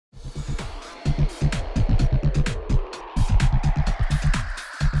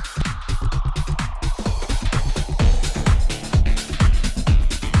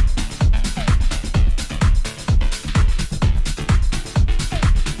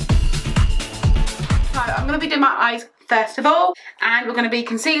going to be doing my eyes first of all, and we're going to be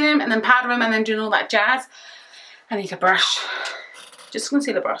concealing and then powdering and then doing all that jazz. I need a brush, just a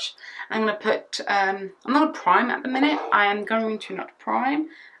concealer brush. I'm going to put, I'm not a prime at the minute. I am going to not prime.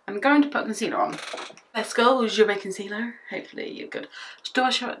 I'm going to put concealer on. Let's go, Jouer concealer. Hopefully you're good.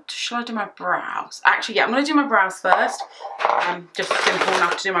 Shall I do my brows? Actually, yeah, I'm going to do my brows first. Just simple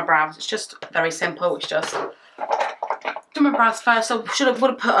enough to do my brows. It's just very simple. It's just do my brows first. So would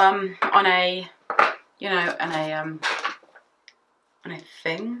have put on a, you know, on a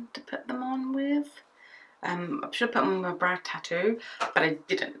thing to put them on with. I should have put on my brow tattoo, but I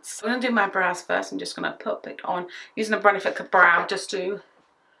didn't. So I'm going to do my brows first. I'm just going to put it on using a Benefit brow just to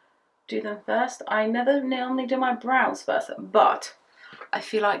do them first. I never normally do my brows first, but I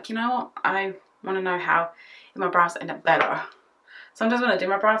feel like, you know what, I want to know how my brows end up better. Sometimes when I do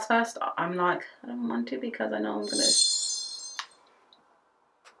my brows first, I'm like, I don't want to because I know I'm gonna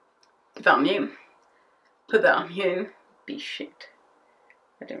put that on you. Put that on you. Be shit.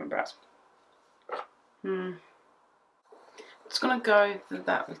 I do my brows. Just gonna go through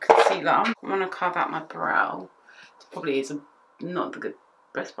that with concealer. I'm gonna carve out my brow. It probably is not the good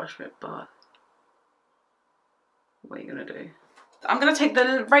best brush for it, but what are you gonna do? I'm gonna take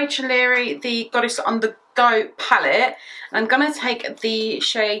the Leary, the Goddess on the Go palette, and I'm gonna take the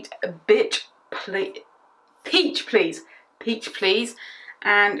shade Peach Please,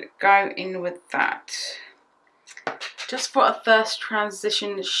 and go in with that. Just for a first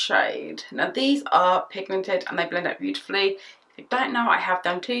transition shade. Now these are pigmented and they blend out beautifully. If you don't know, I have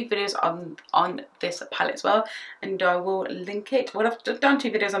done 2 videos on this palette as well, and I will link it. Well, I've done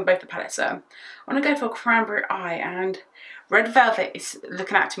 2 videos on both the palettes. So I'm gonna go for a Cranberry eye, and Red Velvet is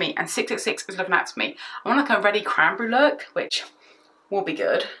looking out to me, and 666 is looking out to me. I want like a ready cranberry look, which will be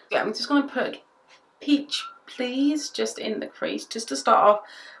good. Yeah, I'm just gonna put Peach Please just in the crease, just to start off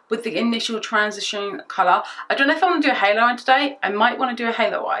with the initial transition colour. I don't know if I want to do a halo eye today. I might want to do a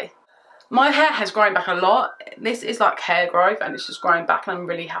halo eye. My hair has grown back a lot. This is like hair growth and it's just growing back, and I'm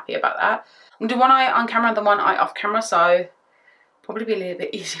really happy about that. I'm going to do one eye on camera and then one eye off camera, so probably be a little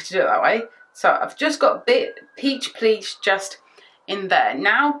bit easier to do it that way. So I've just got Peach Please just in there.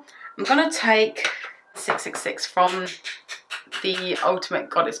 Now I'm going to take 666 from the Ultimate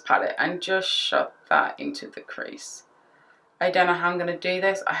Goddess palette and just shove that into the crease. I don't know how I'm going to do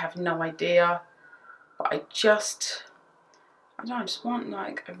this. I have no idea. But I don't know, I just want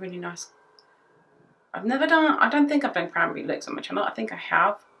like a really nice... I don't think I've done cranberry looks on my channel. I think I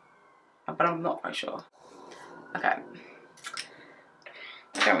have, but I'm not quite sure. Okay.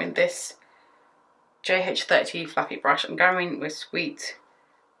 I'm going with this JH30 fluffy brush. I'm going with Sweet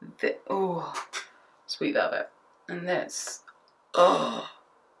Velvet. And this, oh,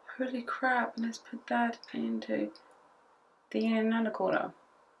 holy crap. Let's put that into the inner corner.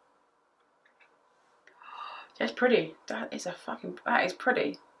 That's pretty. That is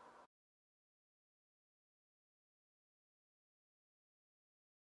pretty.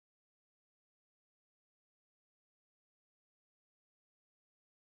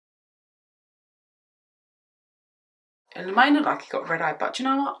 It might look like he got red eye, but you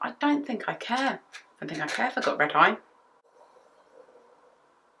know what? I don't think I care. I don't think I care if I got red eye.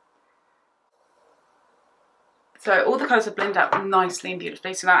 So all the colours are blended out nicely and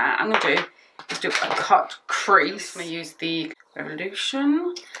beautifully. So now I'm going to do is do a cut crease. I'm going to use the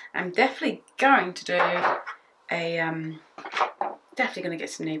Revolution. I'm definitely going to do a, definitely going to get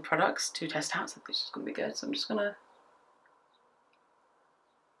some new products to test out, so this is going to be good. So I'm just going to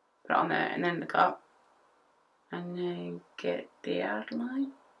put it on there and then look up. And then get the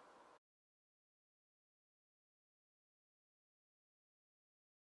outline.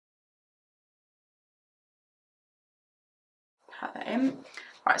 Pat that in.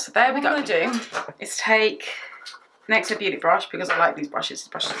 Right, so there we go. What I'm going to do is take an extra beauty brush, because I like these brushes. This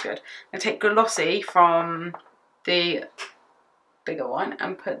brush is good. I'm going to take Glossy from the bigger one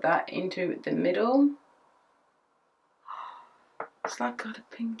and put that into the middle. It's like got a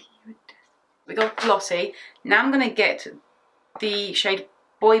pinky with this. We got Glossy. Now I'm going to get the shade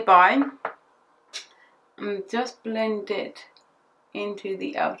Boy Bye and just blend it into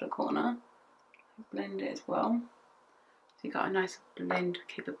the outer corner. Blend it as well. So you got a nice blend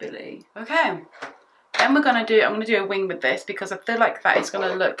capability. Okay. Then I'm going to do a wing with this, because I feel like that is going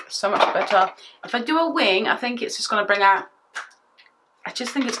to look so much better. If I do a wing, I think it's just going to bring out, I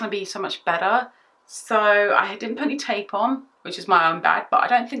just think it's going to be so much better. So I didn't put any tape on, which is my own bad, but I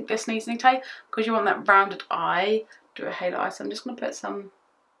don't think this needs any tape, because you want that rounded eye, do a halo eye. So I'm just going to put some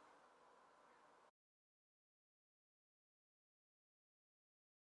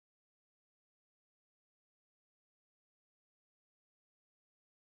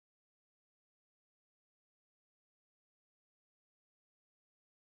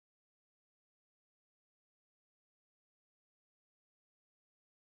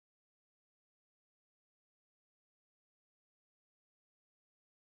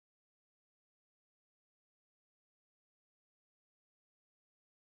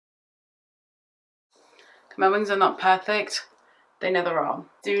My wings are not perfect. They never are.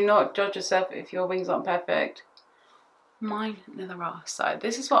 Do not judge yourself if your wings aren't perfect. Mine never are. So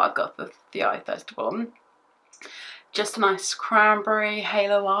this is what I've got for the eye first of all. Just a nice cranberry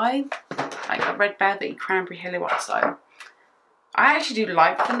halo eye. Like a red velvety cranberry halo eye. So I actually do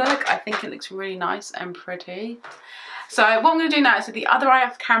like the look. I think it looks really nice and pretty. So what I'm going to do now is do the other eye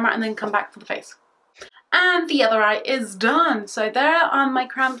off camera and then come back for the face. And the other eye is done. So there are my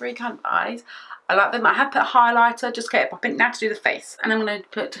cranberry kind of eyes. I like them. I have put highlighter, just get it popping. Now to do the face. And I'm going to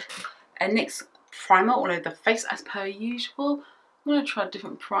put a NYX primer all over the face as per usual. I'm going to try a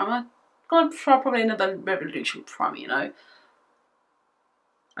different primer. I'm going to try probably another Revolution primer, you know.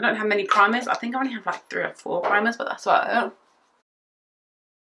 I don't have many primers. I think I only have like 3 or 4 primers, but that's what I don't.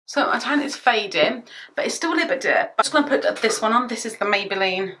 So my tan is fading, but it's still a little bit dim. I'm just going to put this one on. This is the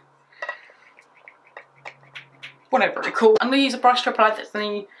Maybelline, whatever it's called. I'm going to use a brush to apply this, and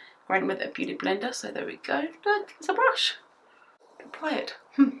then go in with a beauty blender. So there we go. Look, it's a brush. Apply it.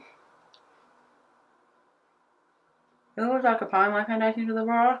 It looks like applying my foundation with a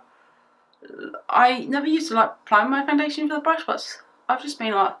brush. I never used to like apply my foundation with a brush, but I've just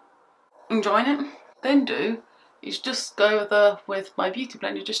been like enjoying it. Then is just go with my beauty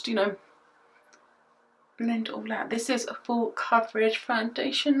blender, just, you know, blend it all out. This is a full coverage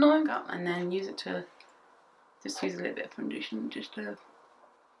foundation now, and then use it to just use a little bit of foundation just to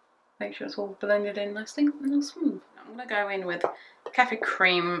make sure it's all blended in nicely and all smooth. I'm gonna go in with Cafe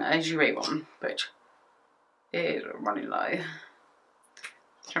Cream Jouer one, which is running low.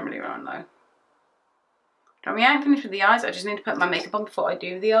 It's really running low. I mean, I ain't finished with the eyes. I just need to put my makeup on before I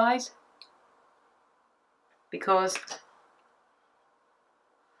do the eyes, because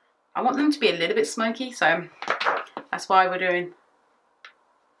I want them to be a little bit smoky, so that's why we're doing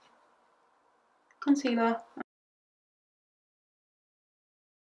concealer.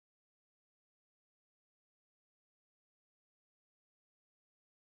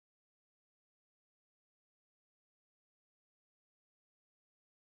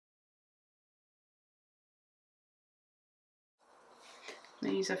 I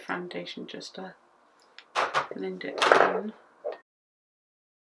use a foundation just to blend it in.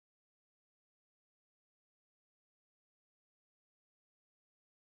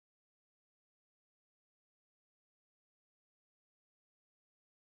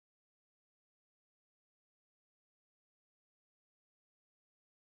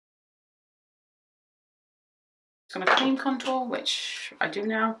 I'm gonna cream contour, which I do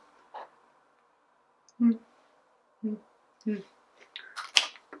now. I'm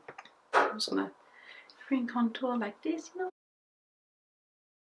just gonna cream contour like this, you know.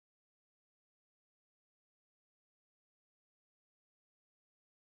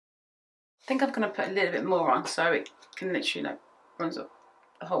 I think I'm gonna put a little bit more on so it can literally, you know, bronze up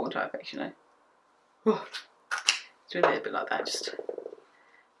the whole entire face, you know. Do a little bit like that, just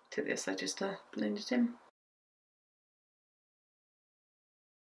to this, I just blend it in.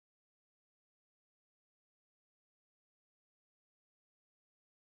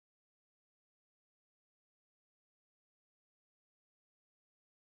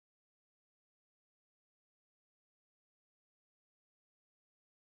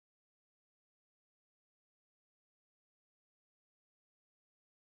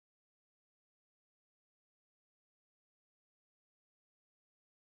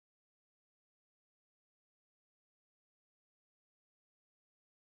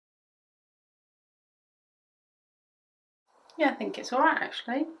 Yeah, I think it's alright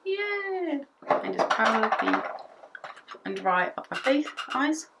actually. Yeah! And just powder the under eye of my face,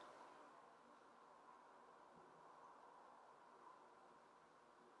 eyes.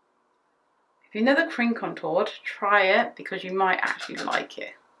 If you've never cream contoured, try it because you might actually like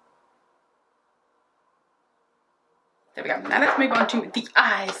it. There we go. Now let's move on to the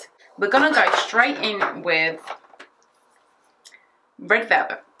eyes. We're gonna go straight in with red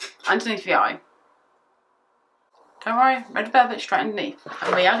velvet underneath the eye. Don't worry, red velvet straight underneath.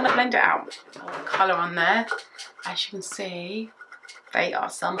 And we are going to blend it out. All the colour on there. As you can see, they are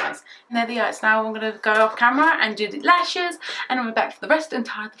so nice. And there the eyes. Now I'm going to go off camera and do the lashes. And then we're back for the rest and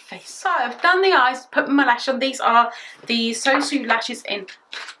tie the face. So I've done the eyes, put my lash on. These are the Sosu lashes in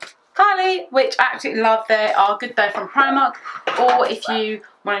Kylie, which I absolutely love. They are good. They're from Primark. Or if you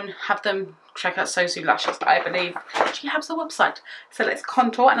want to have them, check out Sosu lashes. I believe she has a website. So let's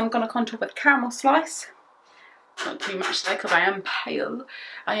contour. And I'm going to contour with Caramel Slice. Not too much though, because I am pale.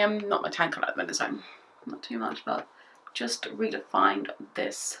 I am not my tan colour at the minute, so not too much, but just redefined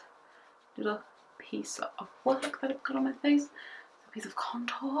this little piece of work that I've got on my face. A piece of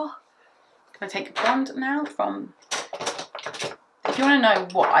contour. I'm going to take a blonde now from If you want to know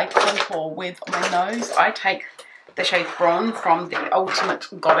what I contour with on my nose, I take the shade Bronze from the Ultimate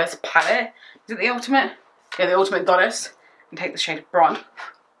Goddess palette. Is it the Ultimate? Yeah, the Ultimate Goddess. And take the shade Bronze.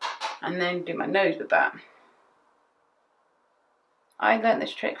 And then do my nose with that. I learned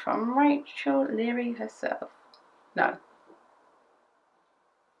this trick from Rachel Leary herself. No.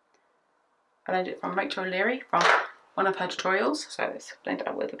 I learned it from Rachel Leary from one of her tutorials. So let's blend it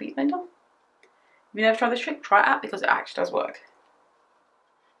out with a beauty blender. If you never tried this trick, try it out because it actually does work.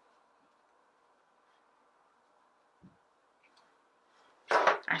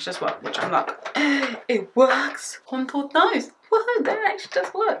 Actually does work, which I'm like, it works. Contoured nose. Woohoo, that actually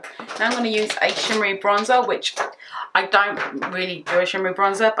does work. Now I'm going to use a shimmery bronzer, which I don't really do a shimmery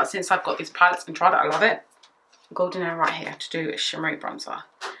bronzer, but since I've got these palettes and tried it, I love it. Golden hair right here to do a shimmery bronzer.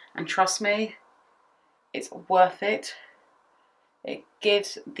 And trust me, it's worth it. It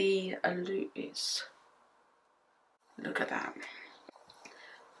gives the illusions. Look at that.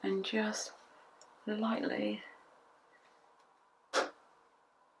 And just lightly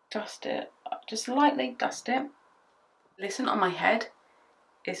dust it. Just lightly dust it. Listen on my head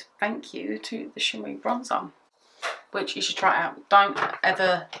is thank you to the shimmery bronzer, which you should try out. Don't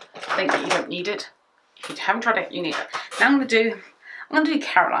ever think that you don't need it. If you haven't tried it, you need it. Now I'm gonna do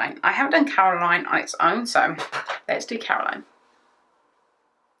Caroline. I haven't done Caroline on its own, so let's do Caroline.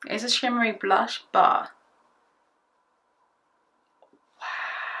 It's a shimmery blush, but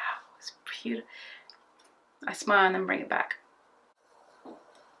wow, it's beautiful. I smile and then bring it back.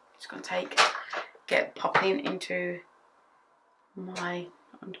 Just gonna get popping into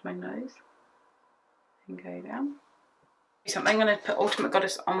onto my nose and go down. I'm gonna put Ultimate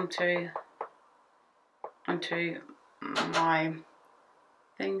Goddess onto my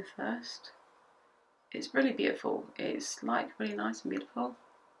thing first. It's really beautiful. It's like really nice and beautiful.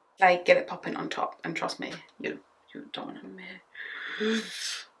 Like, get it popping on top, and trust me, you don't want to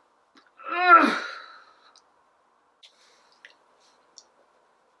miss.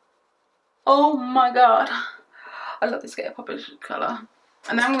 Oh my god, I love this get a popping colour.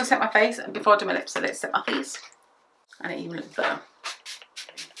 And then I'm going to set my face before I do my lips. So let's set my face, and it even looks better.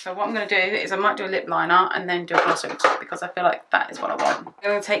 So what I'm going to do is I might do a lip liner and then do a gloss over top, because I feel like that is what I want. I'm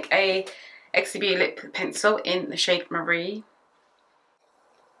going to take a XCB lip pencil in the shade Marie.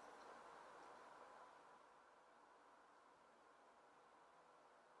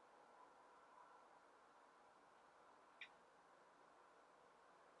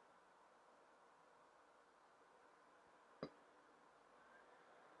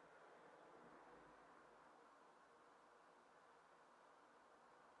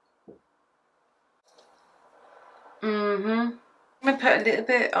 I'm going to put a little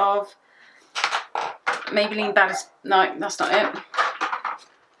bit of Maybelline Baddest, no, that's not it.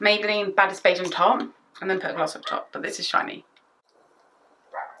 Maybelline Baddest Beige on top, and then put a gloss on top, but this is shiny.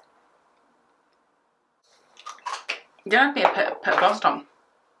 You don't have to put a gloss on top,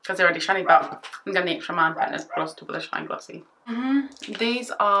 because they're already shiny, but I'm going to need extra man putting this gloss to put the shine glossy.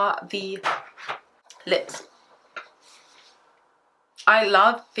 These are the lips. I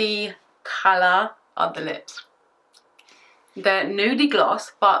love the colour of the lips. They're nudie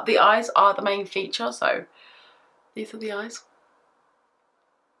gloss, but the eyes are the main feature, so these are the eyes.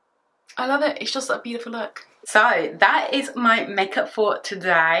 I love it. It's just a beautiful look. So that is my makeup for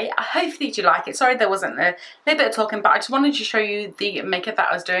today. I hope that you like it. Sorry there wasn't a little bit of talking, but I just wanted to show you the makeup that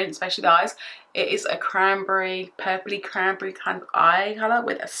I was doing, especially the eyes. It is a cranberry, purpley cranberry kind of eye colour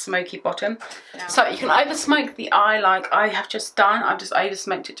with a smoky bottom. Yeah. So you can over smoke the eye like I have just done. I've just over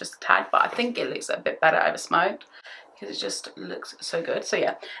smoked it just a tad, but I think it looks a bit better over smoked, because it just looks so good. So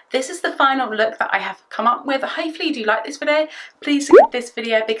yeah, this is the final look that I have come up with. Hopefully you do like this video. Please give this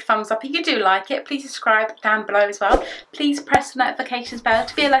video a big thumbs up if you do like it. Please subscribe down below as well. Please press the notifications bell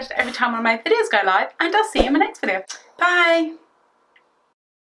to be alerted every time one of my videos go live, and I'll see you in my next video. Bye!